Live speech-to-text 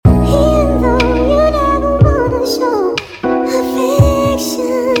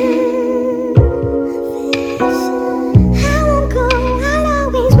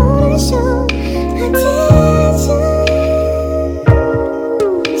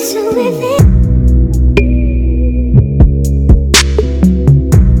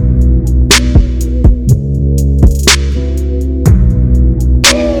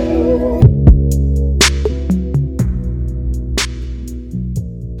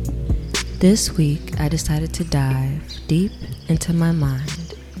This week, I decided to dive deep into my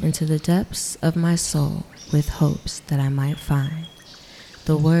mind, into the depths of my soul with hopes that I might find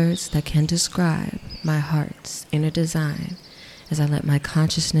the words that can describe my heart's inner design as I let my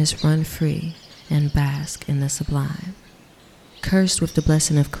consciousness run free and bask in the sublime. Cursed with the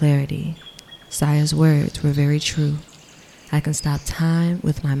blessing of clarity, Sire's words were very true. I can stop time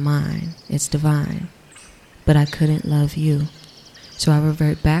with my mind, it's divine, but I couldn't love you. So I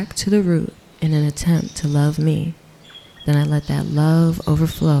revert back to the root in an attempt to love me. Then I let that love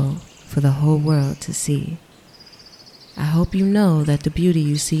overflow for the whole world to see. I hope you know that the beauty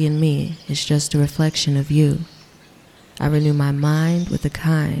you see in me is just a reflection of you. I renew my mind with a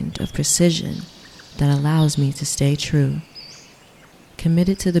kind of precision that allows me to stay true.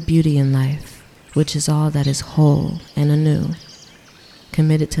 Committed to the beauty in life, which is all that is whole and anew.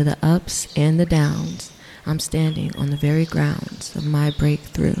 Committed to the ups and the downs, I'm standing on the very grounds of my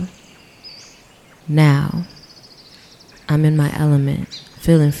breakthrough. Now, I'm in my element,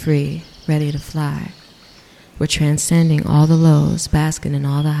 feeling free, ready to fly. We're transcending all the lows, basking in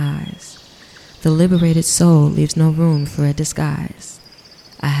all the highs. The liberated soul leaves no room for a disguise.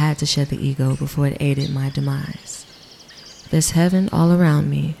 I had to shed the ego before it aided my demise. There's heaven all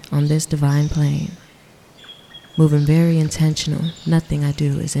around me on this divine plane. Moving very intentional, nothing I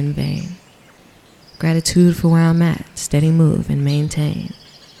do is in vain. Gratitude for where I'm at, steady move and maintain.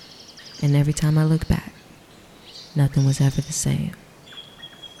 And every time I look back, nothing was ever the same.